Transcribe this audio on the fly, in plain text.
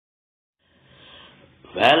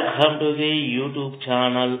Welcome to the YouTube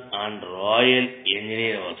channel and royal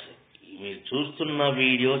engineers. మీరు చూస్తున్న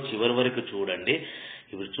video చివరి వరకు చూడండి.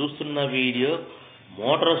 ఇప్పుడు చూస్తున్న వీడియో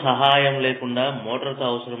మోటార్ సహాయం లేకుండా, మోటార్కి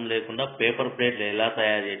అవసరం లేకుండా పేపర్ ప్లేట్లు ఎలా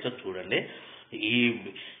తయారు చేయొచ్చో చూడండి.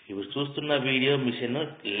 ఇప్పుడు చూస్తున్న video machine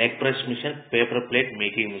leg press machine, paper plate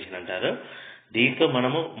making machine అంటారు. దీంట్లో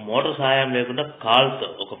మనము మోటార్ సహాయం లేకుండా కాల్తో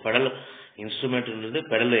ఒక పెడల్ ఇన్స్ట్రుమెంట్ ఉంటుంది,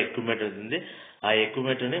 పెడల్ ఎక్విప్మెంట్ ఉంటుంది. ఆ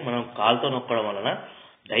ఎక్విప్మెంట్ని మనం కాల్తో నొక్కడం వలన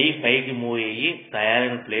డై పైకి మూవ్ అయ్యి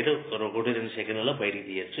తయారైన ప్లేట్ 1-2 సెకండ్లలో బయటికి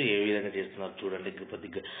తీయచ్చు. ఏ విధంగా చేస్తున్నారు చూడండి,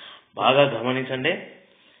 కొద్దిగా బాగా గమనించండి.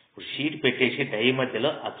 ఇప్పుడు షీట్ పెట్టేసి డై మధ్యలో,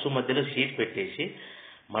 అచ్చు మధ్యలో షీట్ పెట్టేసి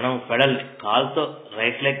మనం పెడల్ కాల్తో,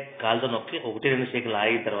 రైట్ లెగ్ కాల్తో నొక్కి 1-2 సెకండ్లు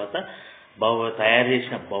ఆగిన తర్వాత తయారు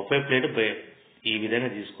చేసిన బఫే ప్లేట్ ఈ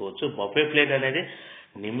విధంగా తీసుకోవచ్చు. బఫే ప్లేట్ అనేది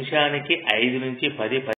నిమిషానికి 5 నుంచి 10